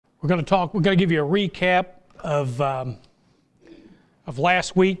We're going to give you a recap of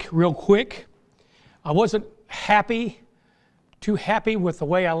last week real quick. I wasn't too happy with the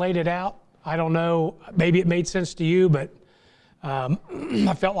way I laid it out. I don't know, maybe it made sense to you, but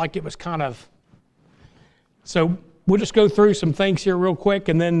I felt like it was kind of... So we'll just go through some things here real quick,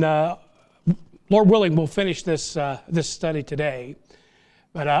 and then Lord willing, we'll finish this study today.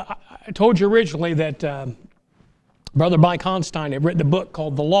 But I told you originally that Brother Mike Honstein had written a book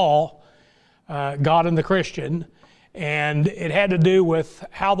called The Law, God and the Christian, and it had to do with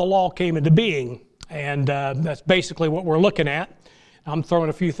how the law came into being. And that's basically what we're looking at. I'm throwing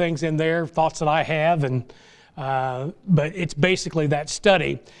a few things in there, thoughts that I have, but it's basically that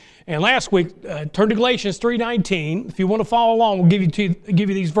study. And last week, turn to Galatians 3:19. If you want to follow along, we'll give you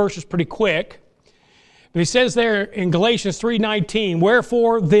these verses pretty quick. But he says there in Galatians 3:19,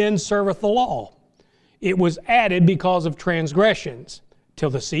 "Wherefore then serveth the law? It was added because of transgressions, till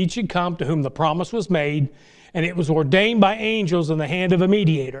the seed should come to whom the promise was made, and it was ordained by angels in the hand of a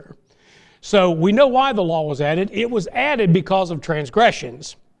mediator." So we know why the law was added. It was added because of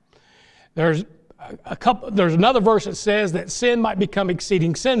transgressions. There's another verse that says that sin might become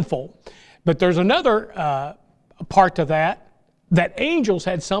exceeding sinful. But there's another part to that angels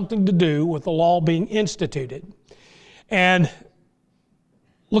had something to do with the law being instituted. And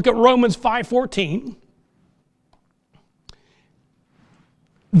look at Romans 5:14.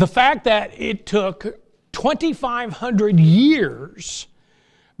 The fact that it took 2,500 years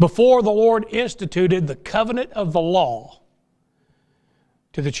before the Lord instituted the covenant of the law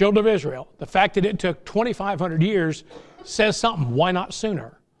to the children of Israel, the fact that it took 2,500 years says something. Why not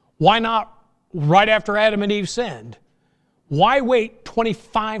sooner? Why not right after Adam and Eve sinned? Why wait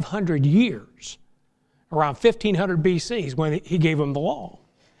 2,500 years, around 1500 BC when he gave them the law?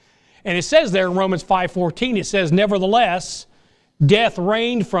 And it says there in Romans 5:14, it says, "Nevertheless, death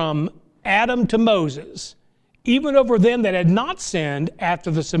reigned from Adam to Moses, even over them that had not sinned after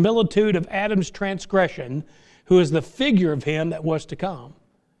the similitude of Adam's transgression, who is the figure of him that was to come."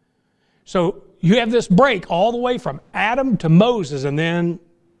 So you have this break all the way from Adam to Moses, and then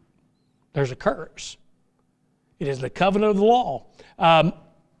there's a curse. It is the covenant of the law.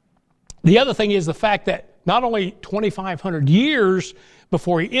 The other thing is the fact that not only 2,500 years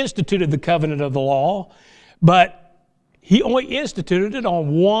before he instituted the covenant of the law, but he only instituted it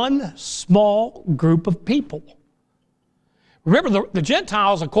on one small group of people. Remember, the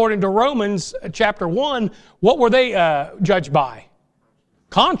Gentiles, according to Romans chapter 1, what were they judged by?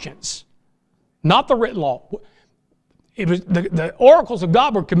 Conscience, not the written law. It was the oracles of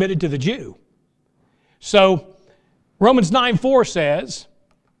God were committed to the Jew. So Romans 9:4 says,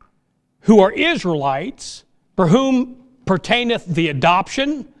 "Who are Israelites, for whom pertaineth the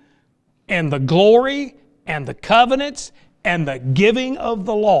adoption and the glory and the covenants and the giving of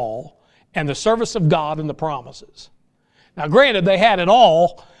the law and the service of God and the promises." Now granted, they had it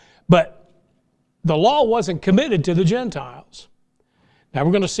all, but the law wasn't committed to the Gentiles. Now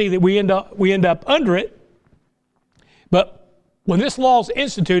we're going to see that we end up under it, but when this law is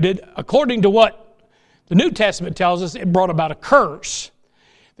instituted, according to what the New Testament tells us, it brought about a curse.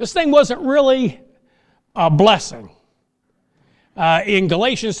 This thing wasn't really a blessing. In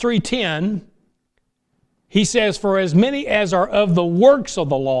Galatians 3:10, he says, "For as many as are of the works of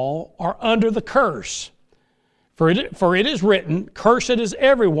the law are under the curse. For it is written, Cursed is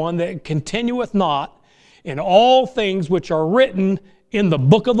everyone that continueth not in all things which are written in the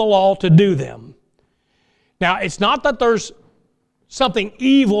book of the law to do them." Now, it's not that there's something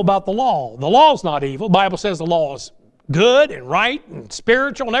evil about the law. The law is not evil. The Bible says the law is good and right and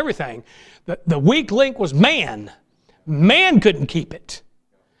spiritual and everything. The weak link was man. Man couldn't keep it.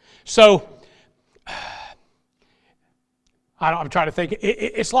 So, I'm trying to think.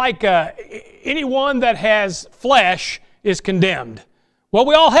 It's like anyone that has flesh is condemned. Well,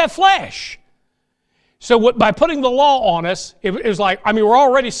 we all have flesh. So by putting the law on us, it was like, we're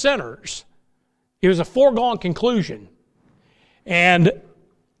already sinners. It was a foregone conclusion. And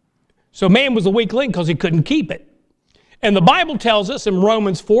so man was the weak link because he couldn't keep it. And the Bible tells us in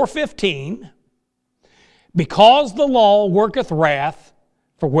Romans 4:15, "Because the law worketh wrath,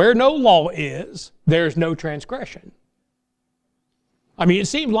 for where no law is, there is no transgression." It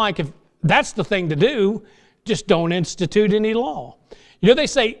seems like if that's the thing to do, just don't institute any law. They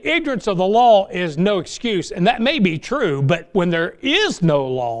say ignorance of the law is no excuse, and that may be true, but when there is no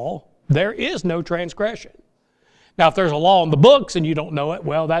law, there is no transgression. Now, if there's a law in the books and you don't know it,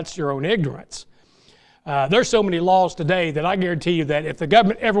 well, that's your own ignorance. There's so many laws today that I guarantee you that if the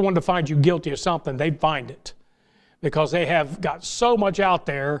government ever wanted to find you guilty of something, they'd find it, because they have got so much out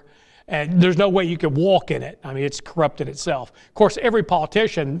there And there's no way you could walk in it. I mean, it's corrupted itself. Of course, every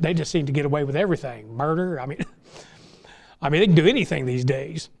politician, they just seem to get away with everything. Murder, I mean, they can do anything these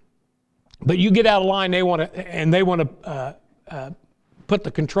days. But you get out of line, they want to put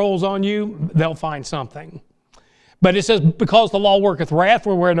the controls on you, they'll find something. But it says, because the law worketh wrath,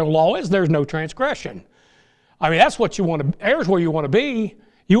 where no law is, there's no transgression. I mean, that's what you want to, there's where you want to be.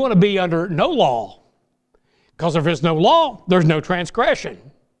 You want to be under no law. Because if there's no law, there's no transgression.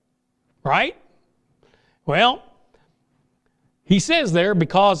 Right? Well, he says there,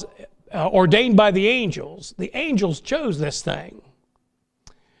 because ordained by the angels chose this thing.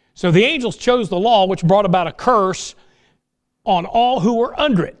 So the angels chose the law, which brought about a curse on all who were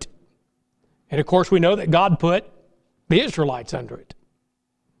under it. And of course, we know that God put the Israelites under it.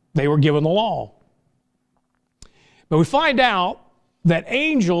 They were given the law. But we find out that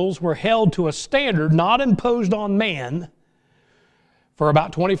angels were held to a standard not imposed on man for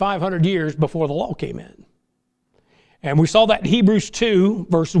about 2,500 years before the law came in. And we saw that in Hebrews 2,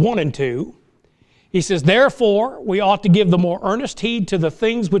 verses 1 and 2. He says, therefore, we ought to give the more earnest heed to the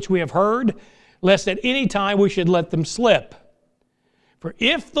things which we have heard, lest at any time we should let them slip. For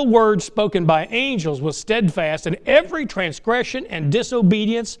if the word spoken by angels was steadfast, and every transgression and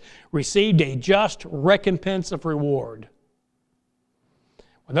disobedience received a just recompense of reward.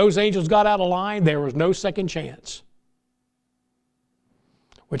 When those angels got out of line, there was no second chance.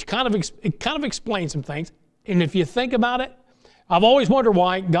 Which kind of explains some things. And if you think about it, I've always wondered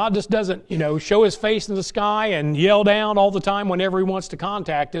why God just doesn't, show his face in the sky and yell down all the time whenever he wants to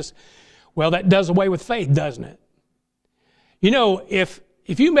contact us. Well, that does away with faith, doesn't it?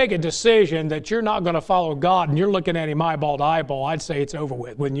 If you make a decision that you're not going to follow God and you're looking at him eyeball to eyeball, I'd say it's over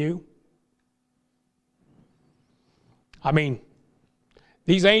with, wouldn't you? I mean,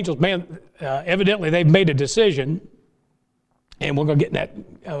 these angels, man, evidently they've made a decision. And we're going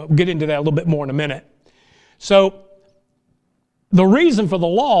to get into that a little bit more in a minute. So, the reason for the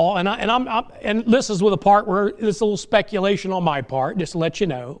law, and this is with a part where it's a little speculation on my part, just to let you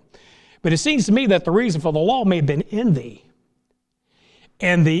know. But it seems to me that the reason for the law may have been envy.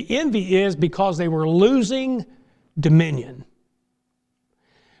 And the envy is because they were losing dominion.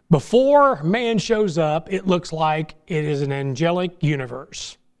 Before man shows up, it looks like it is an angelic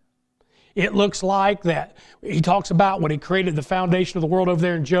universe. It looks like that. He talks about when he created the foundation of the world over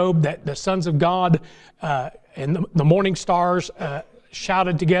there in Job, that the sons of God and the morning stars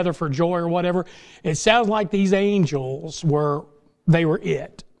shouted together for joy or whatever. It sounds like these angels were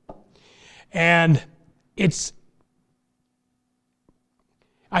it. And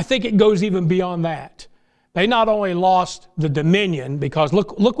I think it goes even beyond that. They not only lost the dominion, because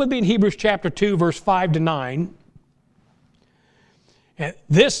look with me in Hebrews chapter 2, verse 5 to 9. And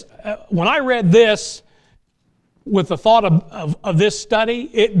this, when I read this with the thought of this study,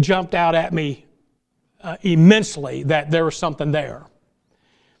 it jumped out at me immensely that there was something there.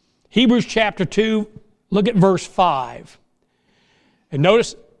 Hebrews chapter 2, look at verse 5. And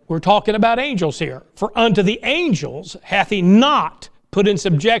notice we're talking about angels here. For unto the angels hath he not put in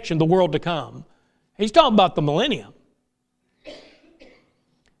subjection the world to come. He's talking about the millennium.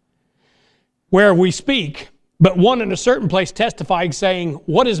 Where we speak, but one in a certain place testified, saying,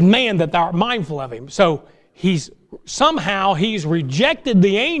 what is man that thou art mindful of him? So somehow he's rejected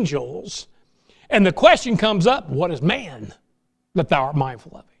the angels, and the question comes up, what is man that thou art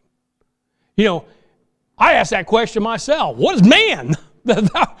mindful of him? I ask that question myself. What is man?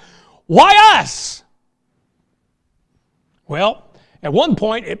 Why us? Well, at one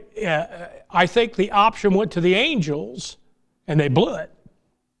point, I think the option went to the angels, and they blew it.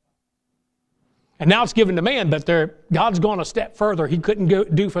 And now it's given to man, but God's gone a step further. He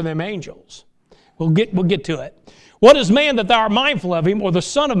couldn't do for them angels. We'll get to it. What is man that thou art mindful of him, or the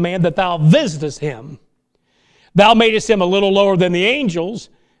son of man that thou visitest him? Thou madest him a little lower than the angels.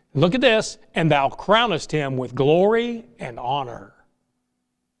 Look at this. And thou crownest him with glory and honor.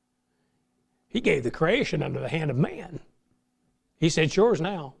 He gave the creation under the hand of man. He said, it's yours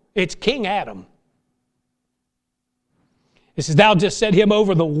now. It's King Adam. It says, thou just set him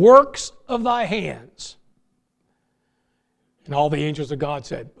over the works of thy hands. And all the angels of God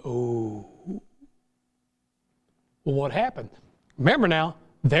said, oh. Well, what happened? Remember now,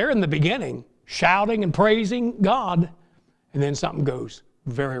 they're in the beginning, shouting and praising God, and then something goes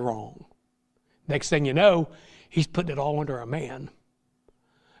very wrong. Next thing you know, he's putting it all under a man,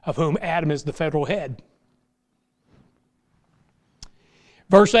 of whom Adam is the federal head.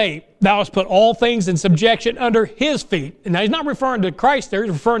 Verse 8, thou hast put all things in subjection under his feet. And now he's not referring to Christ there,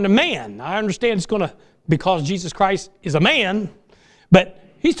 he's referring to man. I understand it's going to, because Jesus Christ is a man, but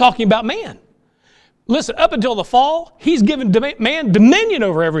he's talking about man. Listen, up until the fall, he's given man dominion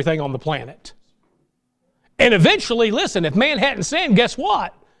over everything on the planet. And eventually, listen, if man hadn't sinned, guess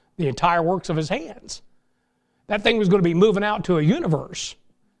what? The entire works of his hands. That thing was going to be moving out to a universe.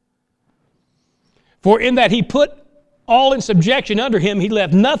 For in that he put all in subjection under him, he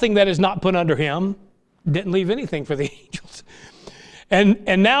left nothing that is not put under him. Didn't leave anything for the angels.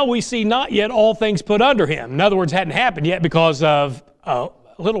 And now we see not yet all things put under him. In other words, hadn't happened yet because of a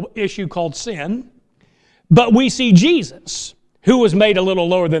little issue called sin. But we see Jesus, who was made a little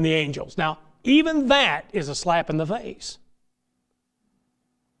lower than the angels. Now, even that is a slap in the face.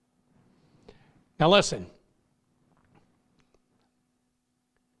 Now listen.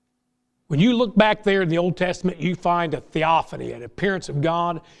 When you look back there in the Old Testament, you find a theophany, an appearance of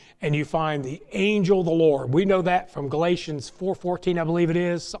God, and you find the angel of the Lord. We know that from Galatians 4:14, I believe it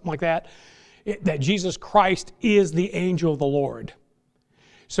is, something like that, that Jesus Christ is the angel of the Lord.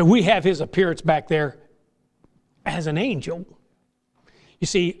 So we have his appearance back there as an angel. You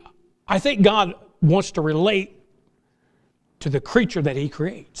see, I think God wants to relate to the creature that he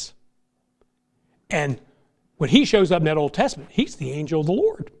creates. And when he shows up in that Old Testament, he's the angel of the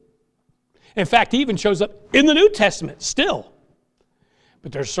Lord. In fact, he even shows up in the New Testament still.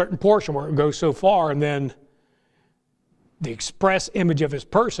 But there's a certain portion where it goes so far, and then the express image of his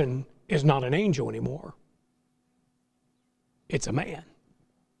person is not an angel anymore. It's a man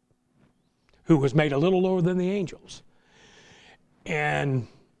who was made a little lower than the angels. And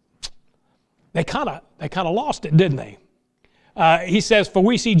they kind of lost it, didn't they? He says, for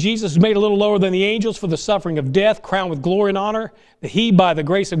we see Jesus made a little lower than the angels for the suffering of death, crowned with glory and honor, that he, by the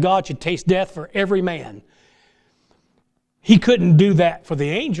grace of God, should taste death for every man. He couldn't do that for the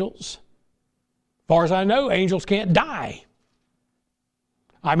angels. As far as I know, angels can't die.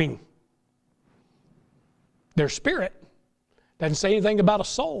 I mean, their spirit doesn't say anything about a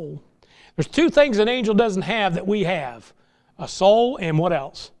soul. There's two things an angel doesn't have that we have. A soul and what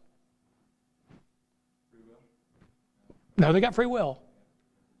else? No, they got free will.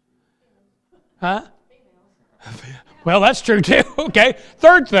 Huh? Well, that's true too. Okay.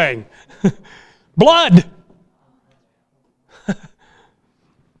 Third thing. Blood.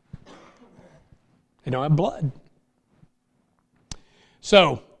 They don't have blood.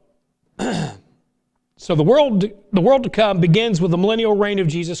 So the world to come begins with the millennial reign of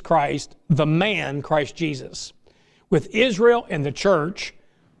Jesus Christ, the man, Christ Jesus, with Israel and the church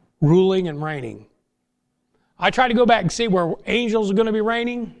ruling and reigning. I try to go back and see where angels are going to be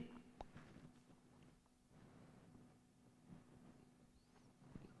reigning.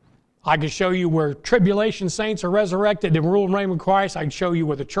 I can show you where tribulation saints are resurrected and rule and reign with Christ. I can show you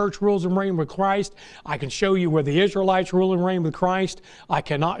where the church rules and reigns with Christ. I can show you where the Israelites rule and reign with Christ. I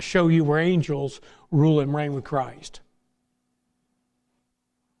cannot show you where angels rule and reign with Christ.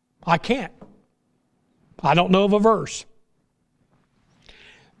 I can't. I don't know of a verse.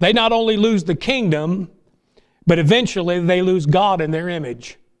 They not only lose the kingdom, but eventually they lose God in their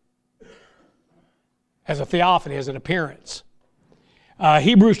image as a theophany, as an appearance.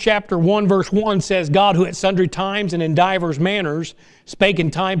 Hebrews chapter 1 verse 1 says, God who at sundry times and in divers manners spake in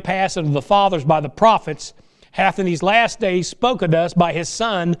time past unto the fathers by the prophets, hath in these last days spoken to us by his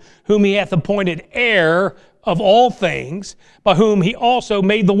Son, whom he hath appointed heir of all things, by whom he also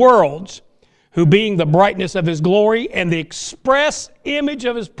made the worlds, who being the brightness of his glory and the express image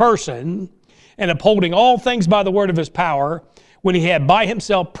of his person, and upholding all things by the word of his power, when he had by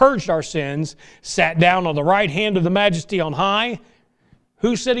himself purged our sins, sat down on the right hand of the majesty on high.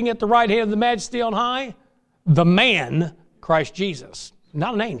 Who's sitting at the right hand of the majesty on high? The man, Christ Jesus.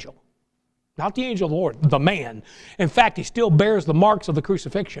 Not an angel. Not the angel of the Lord. The man. In fact, he still bears the marks of the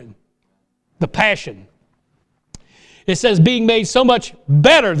crucifixion. The passion. It says, being made so much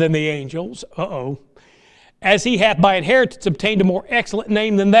better than the angels, as he hath by inheritance obtained a more excellent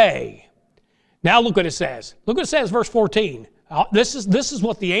name than they. Now look what it says. Look what it says, verse 14. This is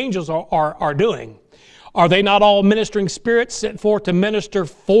what the angels are doing. Are they not all ministering spirits sent forth to minister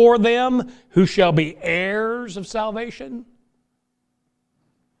for them who shall be heirs of salvation?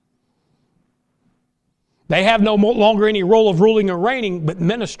 They have no longer any role of ruling or reigning, but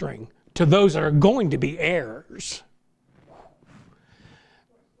ministering to those that are going to be heirs.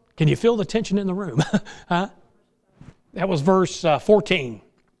 Can you feel the tension in the room? Huh? That was verse 14.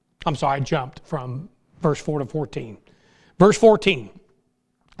 I'm sorry, I jumped from verse 4 to 14. Verse 14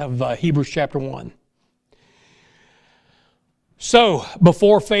 of Hebrews chapter 1. So,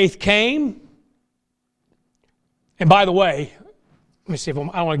 before faith came, and by the way, let me see if I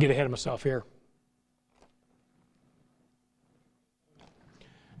don't want to get ahead of myself here.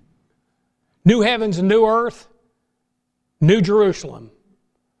 New heavens and new earth, New Jerusalem.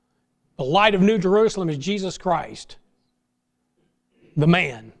 The light of New Jerusalem is Jesus Christ, the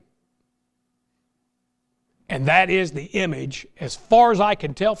man. And that is the image, as far as I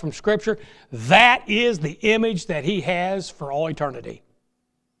can tell from Scripture, that is the image that he has for all eternity.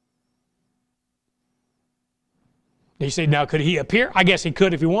 You say, now could he appear? I guess he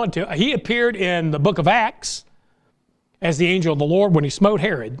could if he wanted to. He appeared in the book of Acts as the angel of the Lord when he smote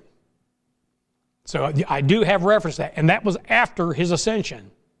Herod. So I do have reference to that. And that was after his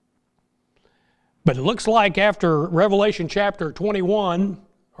ascension. But it looks like after Revelation chapter 21,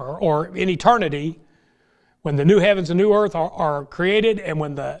 or in eternity, when the new heavens and new earth are created and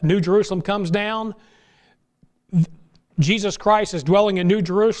when the New Jerusalem comes down, Jesus Christ is dwelling in New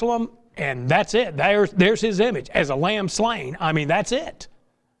Jerusalem, and that's it. There's his image as a lamb slain. I mean, that's it.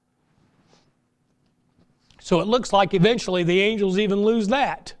 So it looks like eventually the angels even lose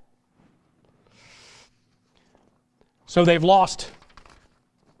that. So they've lost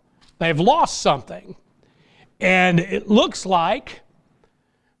something. And it looks like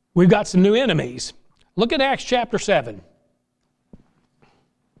we've got some new enemies. Look at Acts chapter 7.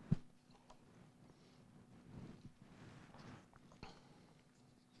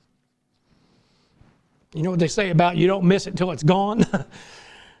 You know what they say about you don't miss it till it's gone?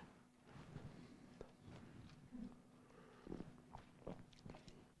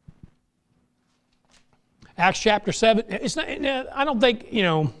 Acts chapter 7. It's not, I don't think,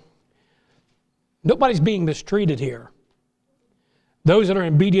 nobody's being mistreated here. Those that are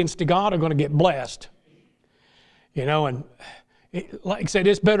in obedience to God are going to get blessed. And like I said,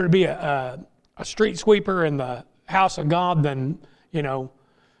 it's better to be a street sweeper in the house of God than,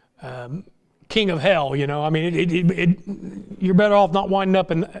 king of hell. I mean, you're better off not winding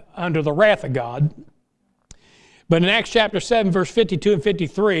up under the wrath of God. But in Acts chapter 7, verse 52 and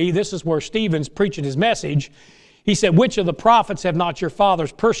 53, this is where Stephen's preaching his message. He said, which of the prophets have not your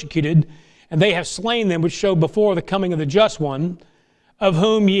fathers persecuted, and they have slain them which showed before the coming of the just one, of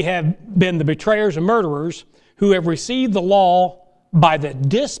whom ye have been the betrayers and murderers, who have received the law by the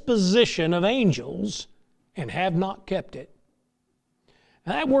disposition of angels, and have not kept it.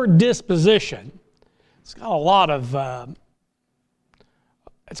 Now that word disposition, it's got a lot of, what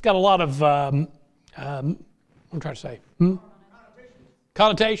I'm trying to say,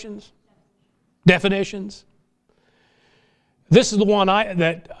 connotations, definitions. This is the one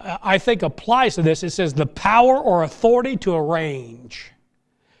that I think applies to this. It says the power or authority to arrange,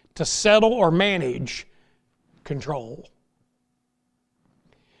 to settle or manage, control.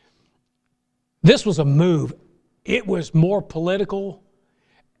 This was a move. It was more political.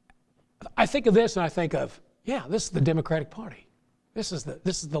 I think of this and I think of, this is the Democratic Party. This is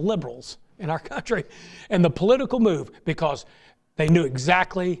the liberals in our country. And the political move, because they knew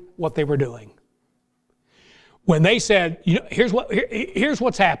exactly what they were doing. When they said, here's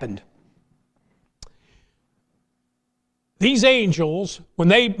what's happened. These angels, when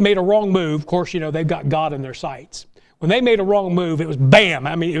they made a wrong move, of course, they've got God in their sights. When they made a wrong move, it was bam.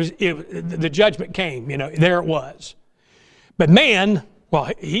 I mean, the judgment came, there it was. But man, well,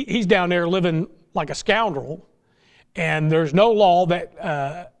 he's down there living like a scoundrel, and there's no law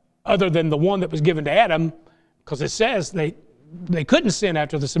that, other than the one that was given to Adam, because it says they couldn't sin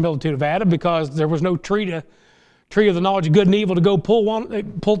after the similitude of Adam because there was no tree of the knowledge of good and evil to go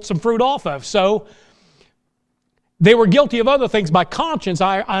pull some fruit off of. So they were guilty of other things by conscience.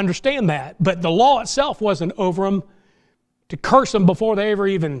 I understand that. But the law itself wasn't over them to curse them before they ever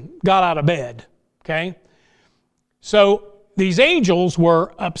even got out of bed. Okay? So these angels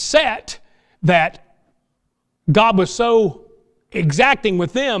were upset that God was so exacting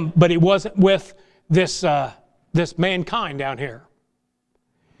with them, but he wasn't with this mankind down here.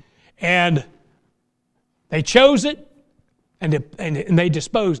 And they chose it, and they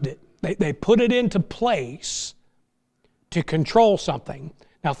disposed it. They put it into place to control something.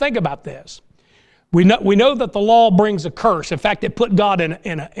 Now think about this. We know that the law brings a curse. In fact, it put God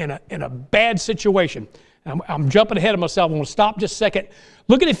in a bad situation. I'm jumping ahead of myself. I'm going to stop just a second.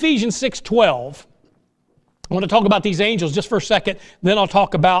 Look at Ephesians 6:12. I want to talk about these angels just for a second. Then I'll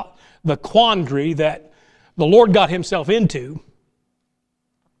talk about the quandary that the Lord got himself into.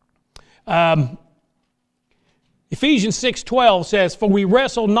 Ephesians 6:12 says, for we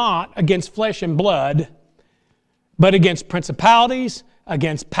wrestle not against flesh and blood, but against principalities,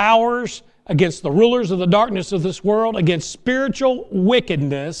 against powers, against the rulers of the darkness of this world, against spiritual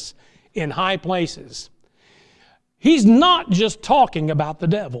wickedness in high places. He's not just talking about the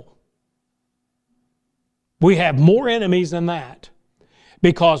devil. We have more enemies than that.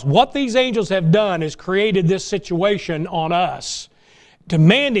 Because what these angels have done is created this situation on us,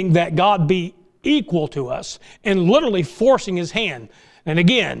 demanding that God be equal to us and literally forcing his hand. And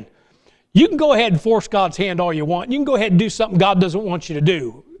again, You can go ahead and force God's hand all you want. You can go ahead and do something God doesn't want you to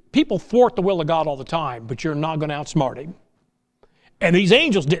do. People thwart the will of God all the time, but you're not going to outsmart him. And these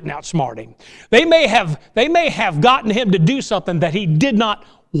angels didn't outsmart him. They may have gotten him to do something that he did not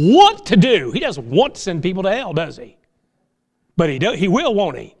want to do. He doesn't want to send people to hell, does he? But he will,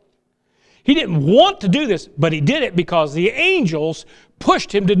 won't he? He didn't want to do this, but he did it because the angels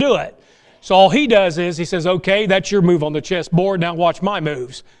pushed him to do it. So all he does is he says, okay, that's your move on the chessboard. Now watch my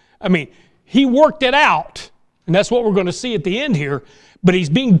moves. I mean, he worked it out. And that's what we're going to see at the end here. But he's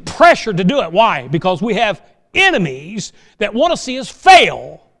being pressured to do it. Why? Because we have enemies that want to see us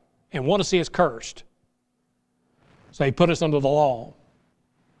fail and want to see us cursed. So they put us under the law.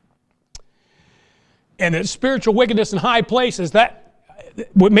 And the spiritual wickedness in high places, that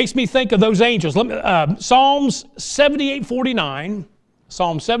what makes me think of those angels. Psalms 78:49.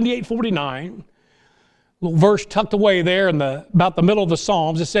 Psalm 78:49. Little verse tucked away there in about the middle of the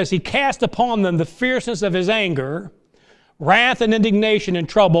Psalms. It says, he cast upon them the fierceness of his anger, wrath and indignation and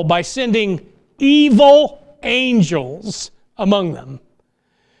trouble by sending evil angels among them.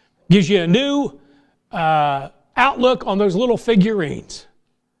 Gives you a new outlook on those little figurines.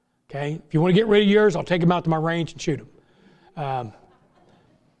 Okay? If you want to get rid of yours, I'll take them out to my range and shoot them.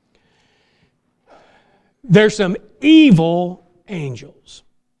 There's some evil angels.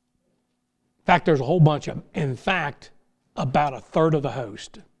 In fact, there's a whole bunch of them. In fact, about a third of the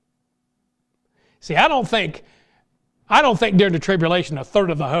host. See, I don't think during the tribulation a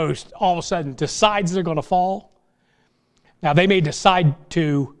third of the host all of a sudden decides they're going to fall. Now, they may decide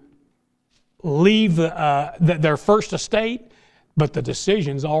to leave their first estate, but the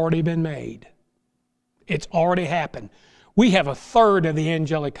decision's already been made. It's already happened. We have a third of the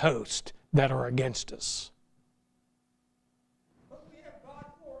angelic host that are against us.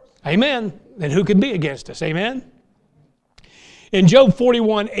 Amen. And who can be against us? Amen. In Job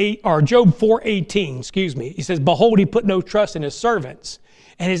 4:18, he says, behold, he put no trust in his servants,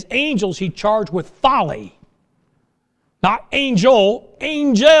 and his angels he charged with folly. Not angel,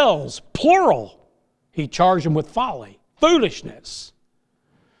 angels, plural. He charged them with folly, foolishness.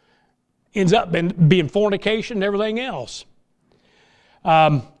 Ends up being fornication and everything else.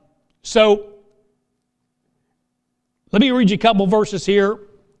 So, let me read you a couple verses here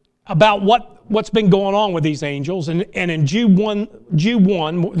about what's been going on with these angels. And in Jude 1,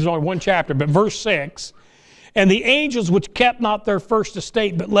 there's only one chapter, but verse 6, and the angels which kept not their first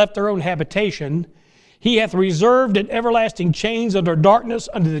estate, but left their own habitation, he hath reserved in everlasting chains under darkness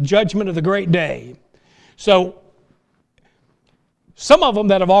unto the judgment of the great day. So, some of them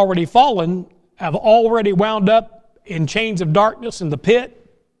that have already fallen have already wound up in chains of darkness in the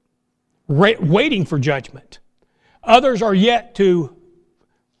pit, waiting for judgment. Others are yet to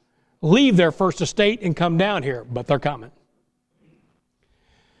leave their first estate and come down here, but they're coming.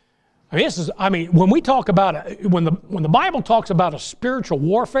 When we talk about when the Bible talks about a spiritual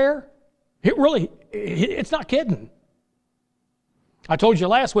warfare, it's not kidding. I told you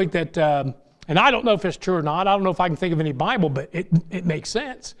last week that, and I don't know if it's true or not. I don't know if I can think of any Bible, but it makes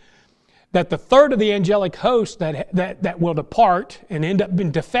sense that the third of the angelic host that will depart and end up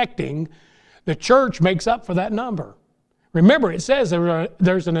defecting, the church makes up for that number. Remember, it says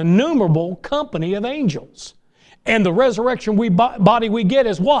there's an innumerable company of angels. And the resurrection body we get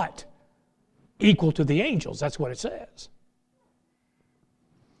is what? Equal to the angels. That's what it says.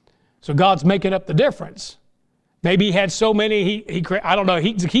 So God's making up the difference. Maybe he had so many, I don't know,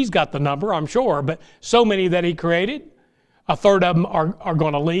 he's got the number, I'm sure, but so many that he created, a third of them are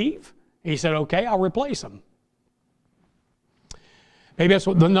going to leave. He said, okay, I'll replace them. Maybe that's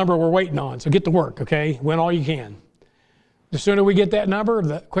what the number we're waiting on. So get to work, okay? Win all you can. The sooner we get that number,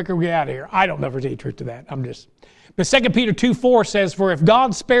 the quicker we get out of here. I don't know if there's any truth to that. But 2 Peter 2:4 says, for if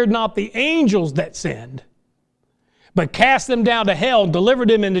God spared not the angels that sinned, but cast them down to hell and delivered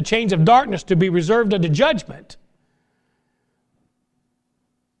them into chains of darkness to be reserved unto judgment.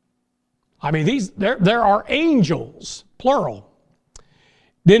 There are angels, plural.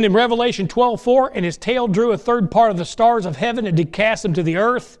 Then in Revelation 12:4, and his tail drew a third part of the stars of heaven and did cast them to the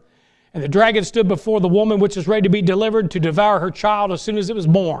earth. And the dragon stood before the woman which is ready to be delivered to devour her child as soon as it was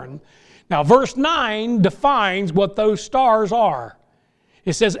born. Now verse 9 defines what those stars are.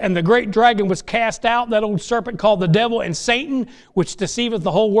 It says, and the great dragon was cast out, that old serpent called the devil and Satan, which deceiveth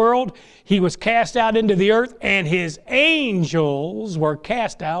the whole world. He was cast out into the earth, and his angels were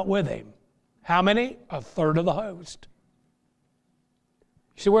cast out with him. How many? A third of the host.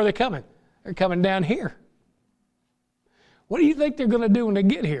 You see where they're coming? They're coming down here. What do you think they're going to do when they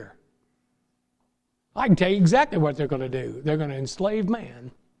get here? I can tell you exactly what they're going to do. They're going to enslave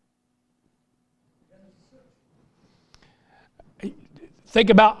man. think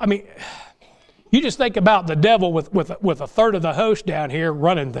about, I mean, you just think about the devil with a third of the host down here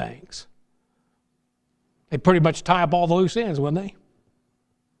running things. They'd pretty much tie up all the loose ends, wouldn't they?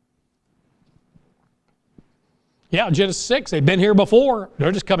 Yeah, Genesis 6, they've been here before.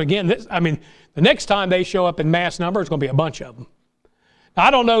 They're just coming again. The next time they show up in mass number, it's going to be a bunch of them. Now,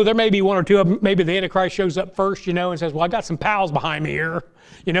 I don't know, there may be one or two of them. Maybe the Antichrist shows up first, and says, well, I got some pals behind me here.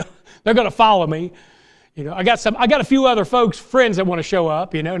 They're going to follow me. I got a few other folks, friends that want to show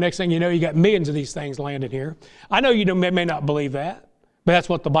up. Next thing you know, you got millions of these things landing here. I know you may not believe that, but that's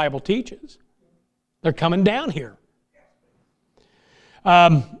what the Bible teaches. They're coming down here.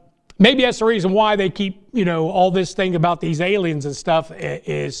 Maybe that's the reason why they keep, all this thing about these aliens and stuff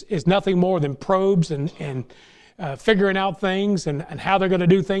is nothing more than probes and figuring out things and how they're going to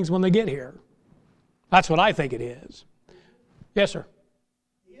do things when they get here. That's what I think it is. Yes, sir.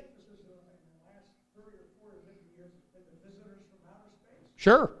 The emphasis in the last 30 or 40 or 50 years has been the visitors from outer space.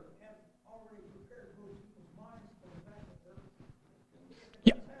 Sure. Have already prepared most people's minds for the fact that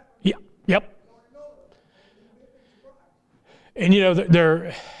Yeah. Yep. And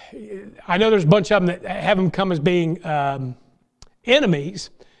I know there's a bunch of them that have them come as being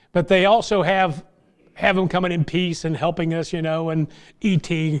enemies, but they also have them coming in peace and helping us, and ET,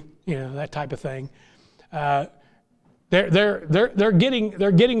 that type of thing. They're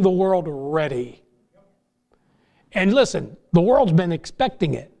getting the world ready. And listen, the world's been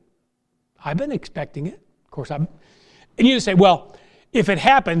expecting it. I've been expecting it. Of course, and you just say, well, if it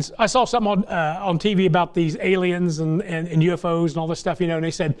happens, I saw something on TV about these aliens and UFOs and all this stuff, and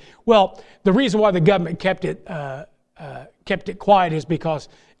they said, well, the reason why the government kept it quiet is because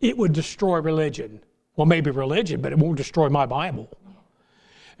it would destroy religion. Well, maybe religion, but it won't destroy my Bible.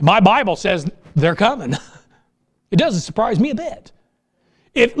 My Bible says they're coming. It doesn't surprise me a bit.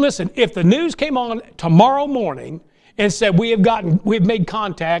 If the news came on tomorrow morning and said we've made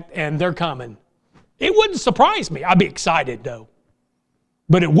contact and they're coming, it wouldn't surprise me. I'd be excited though.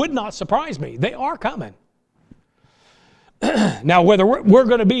 But it would not surprise me. They are coming. Now, whether we're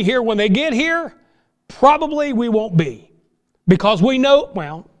going to be here when they get here, probably we won't be. Because we know,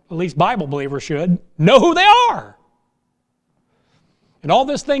 well, at least Bible believers should, know who they are. And all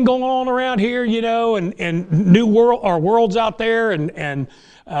this thing going on around here, and new worlds out there, and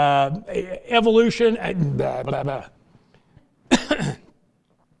evolution, and blah, blah, blah.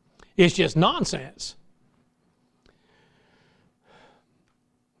 It's just nonsense.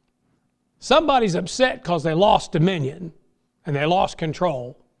 Somebody's upset because they lost dominion and they lost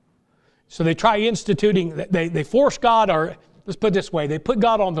control. So they try instituting, they force God, or let's put it this way, they put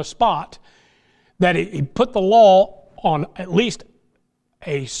God on the spot that he put the law on at least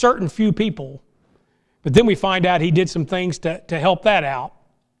a certain few people. But then we find out he did some things to help that out.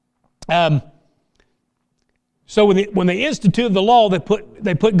 So when they instituted the law,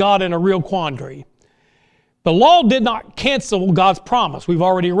 they put God in a real quandary. The law did not cancel God's promise. We've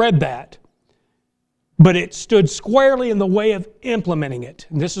already read that. But it stood squarely in the way of implementing it.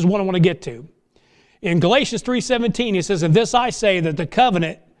 And this is what I want to get to. In Galatians 3:17, he says, "And this I say, that the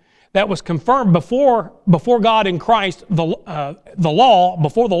covenant that was confirmed before God in Christ, before the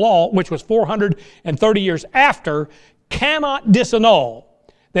law, which was 430 years after, cannot disannul,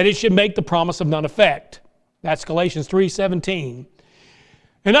 that it should make the promise of none effect." That's Galatians 3:17.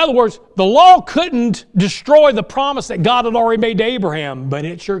 In other words, the law couldn't destroy the promise that God had already made to Abraham, but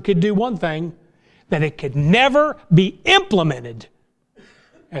it sure could do one thing, that it could never be implemented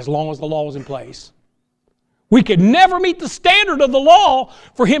as long as the law was in place. We could never meet the standard of the law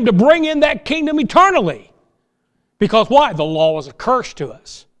for Him to bring in that kingdom eternally. Because why? The law was a curse to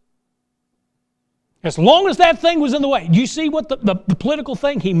us. As long as that thing was in the way. Do you see what the political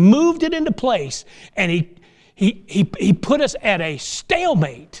thing? He moved it into place, and he put us at a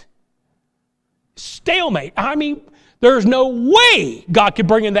stalemate. Stalemate. I mean, there's no way God could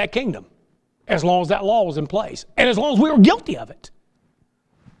bring in that kingdom as long as that law was in place, and as long as we were guilty of it.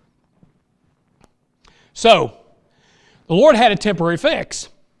 So, the Lord had a temporary fix.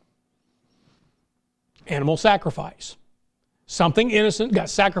 Animal sacrifice. Something innocent got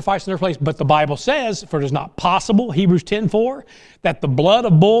sacrificed in their place, but the Bible says, "For it is not possible," Hebrews 10:4, "that the blood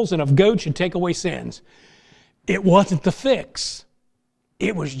of bulls and of goats should take away sins." It wasn't the fix.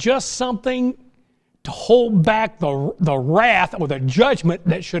 It was just something to hold back the wrath or the judgment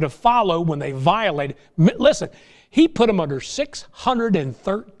that should have followed when they violated. Listen, He put them under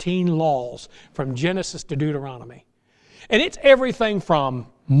 613 laws from Genesis to Deuteronomy. And it's everything from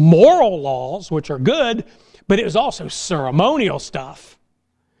moral laws, which are good, but it was also ceremonial stuff.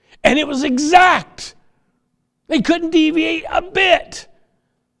 And it was exact. They couldn't deviate a bit.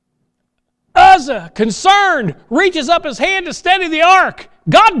 A Uzzah, concerned, reaches up his hand to steady the ark.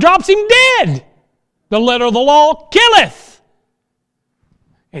 God drops him dead. The letter of the law killeth.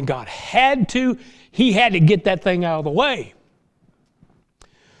 And God had to get that thing out of the way.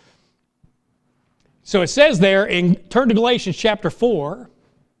 So it says there, turn to Galatians chapter 4.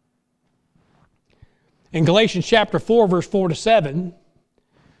 In Galatians chapter 4, verse 4 to 7,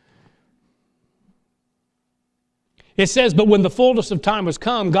 it says, but when the fullness of time was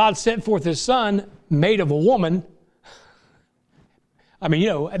come, God sent forth His Son, made of a woman. I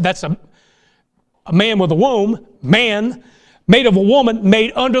mean, that's a man with a womb, man, made of a woman,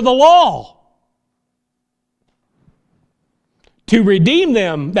 made under the law. To redeem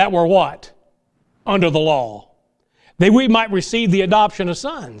them that were what? Under the law. That we might receive the adoption of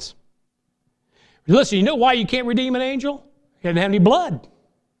sons. Listen, you know why you can't redeem an angel? He doesn't have any blood.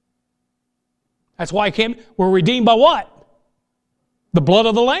 That's why we're redeemed by what? The blood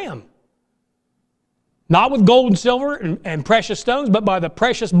of the Lamb. Not with gold and silver and precious stones, but by the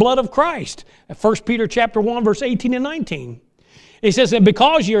precious blood of Christ. 1 Peter chapter 1, verse 18 and 19. He says, and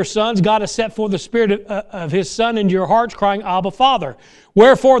because ye are sons, God has set forth the Spirit of His Son into your hearts, crying, Abba, Father.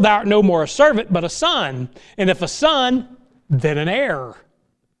 Wherefore thou art no more a servant, but a son. And if a son, then an heir.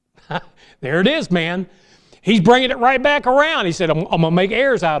 There it is, man. He's bringing it right back around. He said, I'm going to make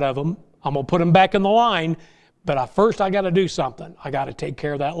heirs out of them. I'm going to put them back in the line. But first I got to do something. I got to take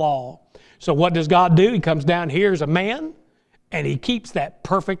care of that law. So what does God do? He comes down here as a man, and He keeps that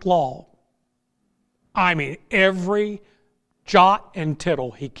perfect law. I mean, every jot and tittle,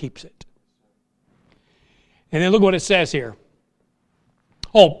 He keeps it. And then look what it says here.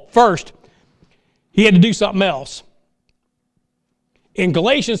 Oh, first, He had to do something else. In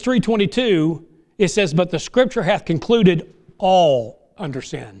Galatians 3:22, it says, but the Scripture hath concluded all under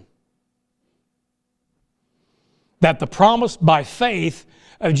sin, that the promise by faith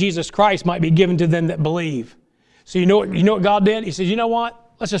of Jesus Christ might be given to them that believe. So you know what God did? He says, you know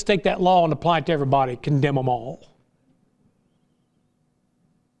what? Let's just take that law and apply it to everybody, condemn them all.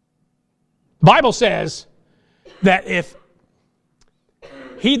 The Bible says that if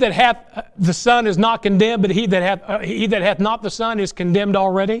he that hath the Son is not condemned, but he that hath not the Son is condemned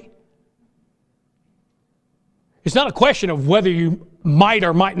already. It's not a question of whether you might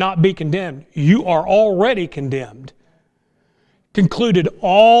or might not be condemned. You are already condemned. Concluded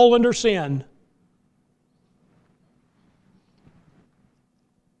all under sin.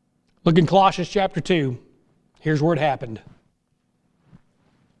 Look in Colossians chapter 2. Here's where it happened.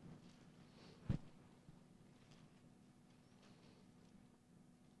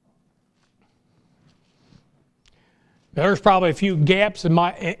 There's probably a few gaps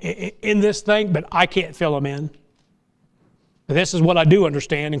in this thing, but I can't fill them in. But this is what I do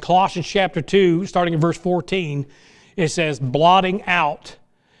understand. In Colossians chapter 2, starting in verse 14, it says, blotting out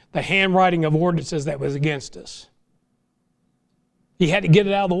the handwriting of ordinances that was against us. He had to get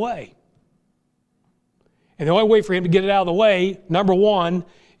it out of the way. And the only way for him to get it out of the way, number one,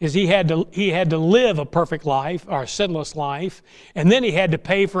 is he had to live a perfect life, or a sinless life, and then he had to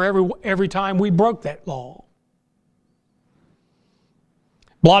pay for every time we broke that law.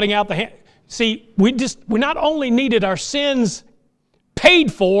 Blotting out the hand. See, we not only needed our sins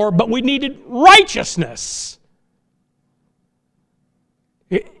paid for, but we needed righteousness.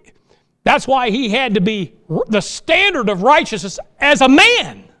 That's why he had to be the standard of righteousness as a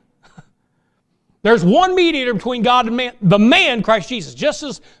man. There's one mediator between God and man, the man, Christ Jesus. Just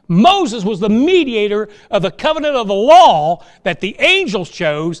as Moses was the mediator of the covenant of the law that the angels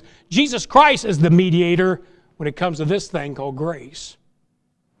chose, Jesus Christ is the mediator when it comes to this thing called grace.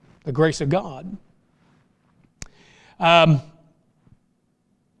 The grace of God.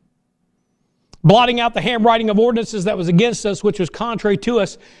 Blotting out the handwriting of ordinances that was against us, which was contrary to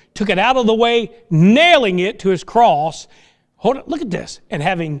us, took it out of the way, nailing it to His cross. Hold on, look at this. And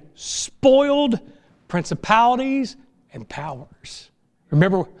having spoiled principalities and powers.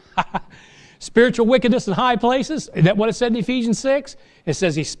 Remember, spiritual wickedness in high places? Is that what it said in Ephesians 6? It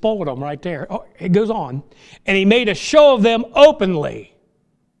says He spoiled them right there. Oh, it goes on. And He made a show of them openly.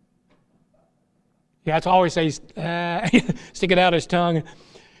 Yeah, that's always say, stick it out His tongue.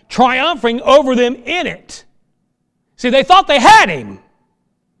 Triumphing over them in it. See, they thought they had Him.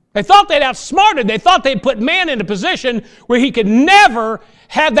 They thought they'd outsmarted. They thought they'd put man in a position where he could never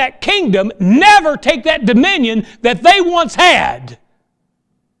have that kingdom, never take that dominion that they once had.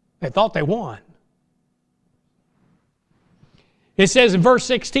 They thought they won. It says in verse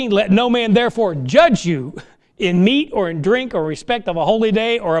 16, let no man therefore judge you in meat or in drink or respect of a holy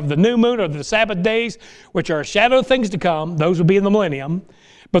day or of the new moon or the Sabbath days, which are a shadow of things to come. Those will be in the millennium.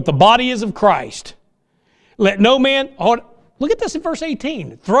 But the body is of Christ. Let no man... look at this in verse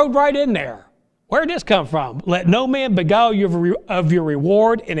 18. Thrown right in there. Where did this come from? Let no man beguile you of your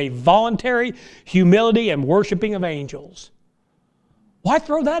reward in a voluntary humility and worshiping of angels. Why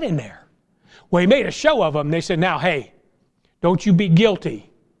throw that in there? Well, he made a show of them. They said, now, hey, don't you be guilty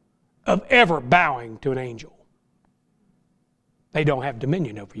of ever bowing to an angel. They don't have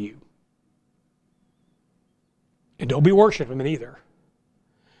dominion over you. And don't be worshiping them either.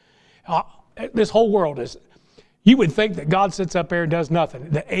 This whole world is, you would think that God sits up there and does nothing.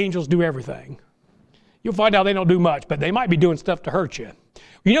 The angels do everything. You'll find out they don't do much, but they might be doing stuff to hurt you.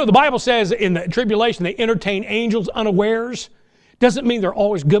 You know, the Bible says in the tribulation they entertain angels unawares. Doesn't mean they're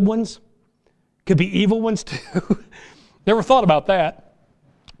always good ones. Could be evil ones too. Never thought about that.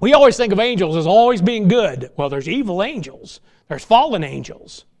 We always think of angels as always being good. Well, there's evil angels. There's fallen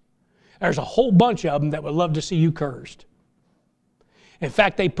angels. There's a whole bunch of them that would love to see you cursed. In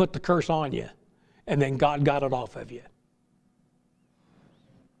fact, they put the curse on you, and then God got it off of you.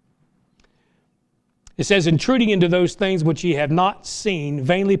 It says, intruding into those things which ye have not seen,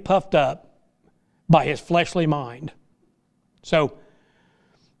 vainly puffed up by his fleshly mind. So,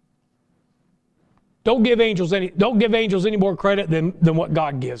 don't give angels any more credit than what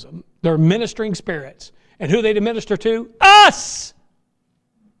God gives them. They're ministering spirits. And who are they to minister to? Us!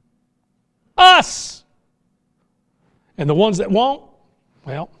 Us! And the ones that won't,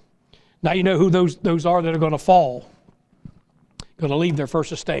 well, now you know who those are that are going to fall. Going to leave their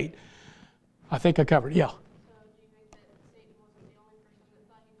first estate. I think I covered it. Yeah. So do you think that Satan wasn't the only person that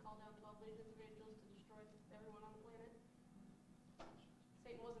thought he'd call down 12 legions of angels to destroy everyone on the planet?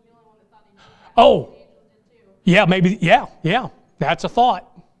 Satan wasn't the only one that thought he'd do that. Oh. The angels did too. Yeah, maybe. Yeah. That's a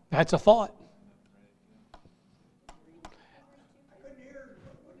thought. That's a thought.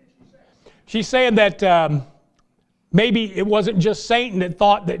 She's saying that maybe it wasn't just Satan that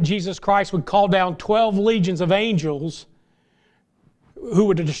thought that Jesus Christ would call down 12 legions of angels who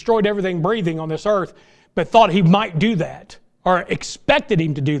would have destroyed everything breathing on this earth, but thought he might do that, or expected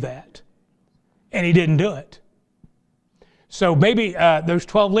him to do that, and he didn't do it. So maybe those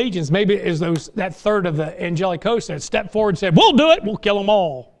 12 legions, maybe it is that third of the angelic host that stepped forward and said, we'll do it, we'll kill them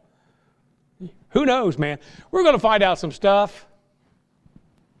all. Who knows, man? We're going to find out some stuff.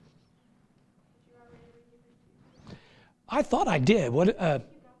 I thought I did. What? Go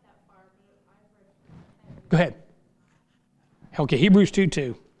ahead. Okay, Hebrews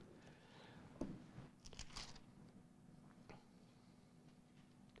 2:2.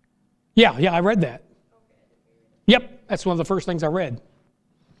 Yeah, I read that. Yep, that's one of the first things I read.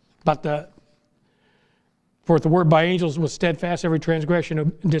 About for the word by angels was steadfast, every transgression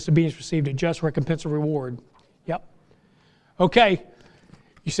and disobedience received a just recompense or reward. Yep. Okay.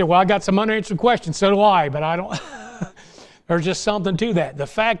 You say, well, I got some unanswered questions. So do I, but I don't. There's just something to that. The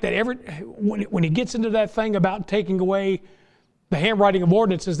fact that when he gets into that thing about taking away the handwriting of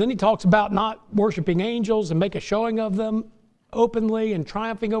ordinances, then he talks about not worshiping angels and make a showing of them openly and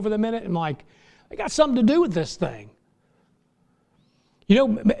triumphing over them in it. And like, they got something to do with this thing. You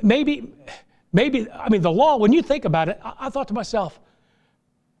know, maybe, I mean, the law, when you think about it, I thought to myself,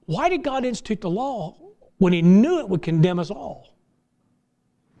 why did God institute the law when he knew it would condemn us all?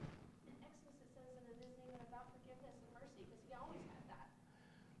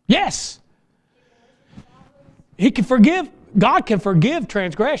 Yes. He can forgive. God can forgive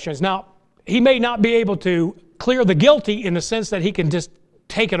transgressions. Now, he may not be able to clear the guilty in the sense that he can just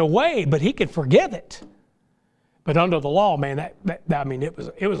take it away, but he can forgive it. But under the law, man, I mean, it was.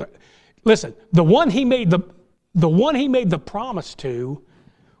 Listen, the one he made the promise to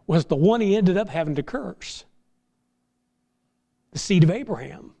was the one he ended up having to curse. The seed of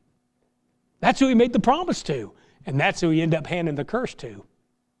Abraham. That's who he made the promise to, and that's who he ended up handing the curse to.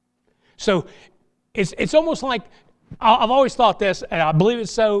 So it's almost like, I've always thought this, and I believe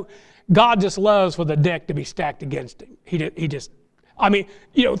it's so, God just loves for the deck to be stacked against him. He just, I mean,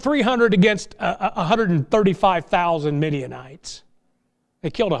 300 against 135,000 Midianites. They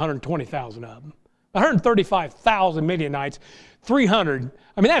killed 120,000 of them. 135,000 Midianites, 300.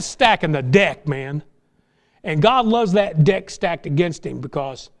 I mean, that's stacking the deck, man. And God loves that deck stacked against him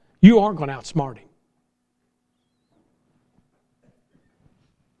because you aren't going to outsmart him.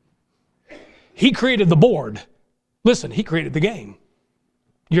 He created the board. Listen, he created the game.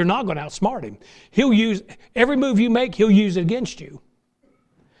 You're not going to outsmart him. He'll use, every move you make, he'll use it against you.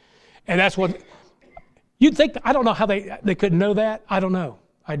 And that's what, you'd think, I don't know how they couldn't know that. I don't know.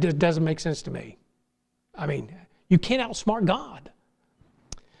 It doesn't make sense to me. I mean, you can't outsmart God.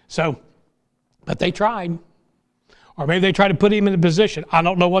 So, but they tried. Or maybe they tried to put him in a position. I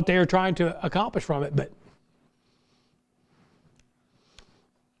don't know what they were trying to accomplish from it, but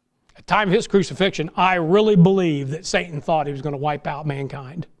at the time of his crucifixion, I really believe that Satan thought he was going to wipe out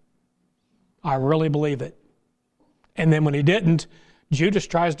mankind. I really believe it. And then when he didn't, Judas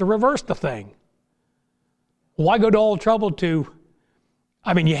tries to reverse the thing. Why go to all trouble to,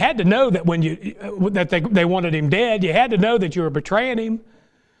 I mean, you had to know that when they wanted him dead. You had to know that you were betraying him.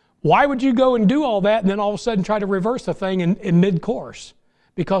 Why would you go and do all that and then all of a sudden try to reverse the thing in mid-course?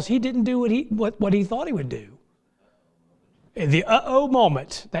 Because he didn't do what he thought he would do. The uh-oh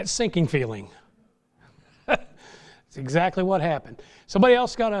moment, that sinking feeling. That's exactly what happened. Somebody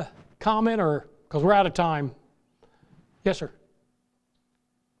else got a comment, or because we're out of time? Yes, sir.